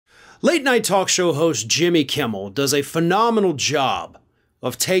Late night talk show host Jimmy Kimmel does a phenomenal job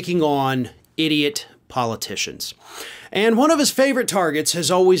of taking on idiot politicians. And one of his favorite targets has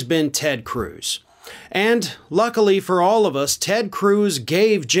always been Ted Cruz. And luckily for all of us, Ted Cruz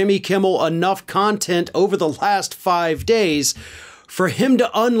gave Jimmy Kimmel enough content over the last 5 days for him to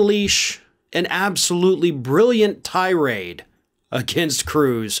unleash an absolutely brilliant tirade against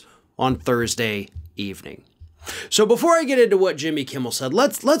Cruz on Thursday evening. So before I get into what Jimmy Kimmel said,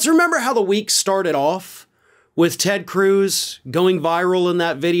 let's remember how the week started off with Ted Cruz going viral in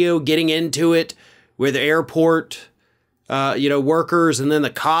that video, getting into it with airport workers, and then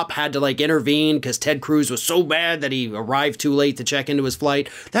the cop had to intervene because Ted Cruz was so bad that he arrived too late to check into his flight.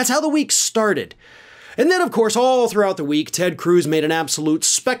 That's how the week started. And then, of course, all throughout the week, Ted Cruz made an absolute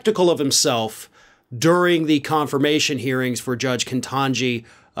spectacle of himself during the confirmation hearings for Judge Kangi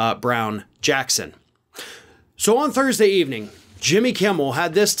Brown Jackson. So on Thursday evening, Jimmy Kimmel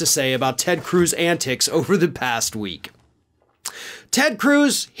had this to say about Ted Cruz's antics over the past week. Ted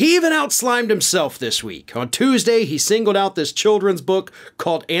Cruz, he even outslimed himself this week. On Tuesday, he singled out this children's book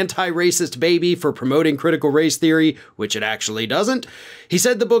called Anti-Racist Baby for promoting critical race theory, which it actually doesn't. He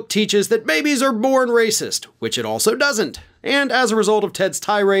said the book teaches that babies are born racist, which it also doesn't. And as a result of Ted's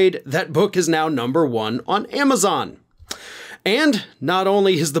tirade, that book is now #1 on Amazon. And not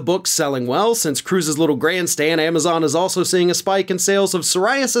only is the book selling well, since Cruz's little grandstand, Amazon is also seeing a spike in sales of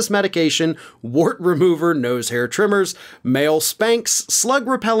psoriasis medication, wart remover, nose hair trimmers, male Spanx, slug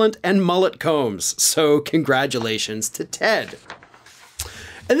repellent, and mullet combs. So congratulations to Ted.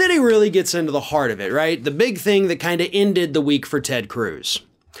 And then he really gets into the heart of it, right? The big thing that kind of ended the week for Ted Cruz.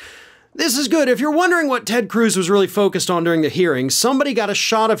 This is good. If you're wondering what Ted Cruz was really focused on during the hearing, somebody got a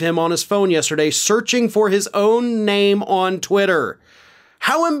shot of him on his phone yesterday searching for his own name on Twitter.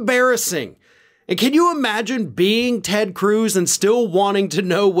 How embarrassing. And can you imagine being Ted Cruz and still wanting to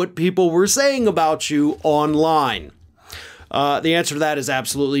know what people were saying about you online? The answer to that is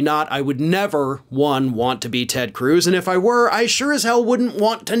absolutely not. I would never, want to be Ted Cruz. And if I were, I sure as hell wouldn't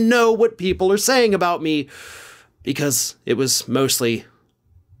want to know what people are saying about me, because it was mostly,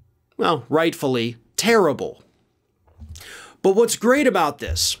 well, rightfully terrible. But what's great about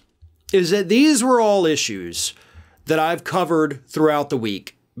this is that these were all issues that I've covered throughout the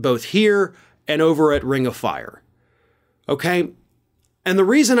week, both here and over at Ring of Fire. Okay? And the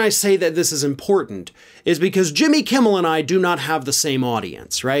reason I say that this is important is because Jimmy Kimmel and I do not have the same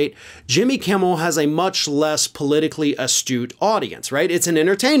audience, right? Jimmy Kimmel has a much less politically astute audience, right? It's an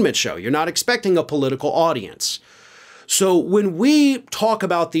entertainment show. You're not expecting a political audience. So when we talk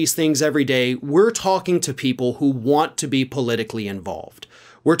about these things every day, we're talking to people who want to be politically involved.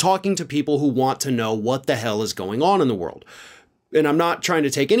 We're talking to people who want to know what the hell is going on in the world. And I'm not trying to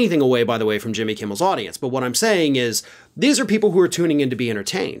take anything away, by the way, from Jimmy Kimmel's audience. But what I'm saying is these are people who are tuning in to be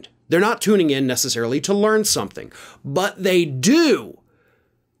entertained. They're not tuning in necessarily to learn something, but they do.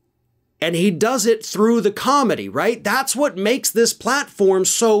 And he does it through the comedy, right? That's what makes this platform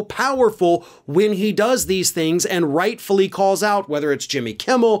so powerful when he does these things and rightfully calls out, whether it's Jimmy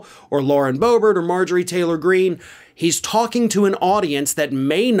Kimmel or Lauren Boebert or Marjorie Taylor Greene. He's talking to an audience that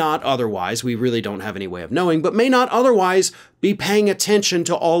may not otherwise, we really don't have any way of knowing, but may not otherwise be paying attention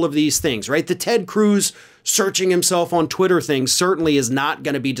to all of these things, right? The Ted Cruz searching himself on Twitter thing certainly is not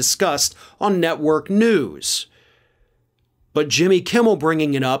going to be discussed on network news. But Jimmy Kimmel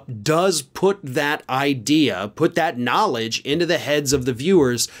bringing it up does put that idea, put that knowledge into the heads of the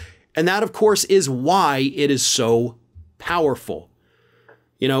viewers. And that, of course, is why it is so powerful.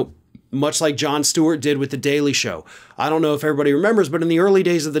 You know, much like Jon Stewart did with The Daily Show. I don't know if everybody remembers, but in the early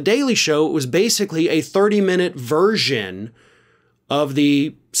days of The Daily Show, it was basically a 30-minute version of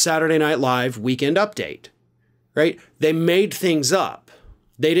the Saturday Night Live Weekend Update, right? They made things up.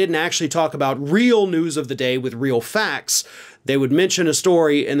 They didn't actually talk about real news of the day with real facts. They would mention a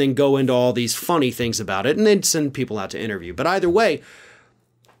story and then go into all these funny things about it, and they'd send people out to interview. But either way,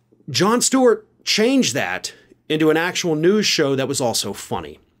 Jon Stewart changed that into an actual news show that was also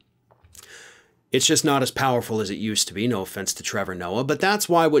funny. It's just not as powerful as it used to be, no offense to Trevor Noah, but that's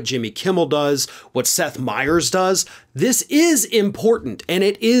why what Jimmy Kimmel does, what Seth Meyers does, this is important and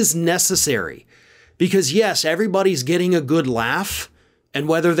it is necessary. Because yes, everybody's getting a good laugh, and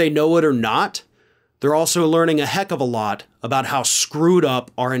whether they know it or not, they're also learning a heck of a lot about how screwed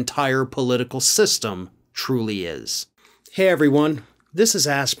up our entire political system truly is. Hey everyone, this is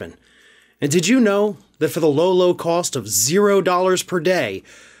Aspen. And did you know that for the low cost of $0 per day,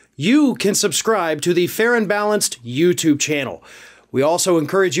 you can subscribe to the Fair and Balanced YouTube channel. We also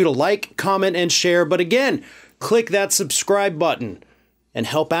encourage you to like, comment, and share, but again, click that subscribe button and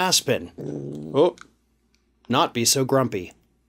help Aspen not be so grumpy.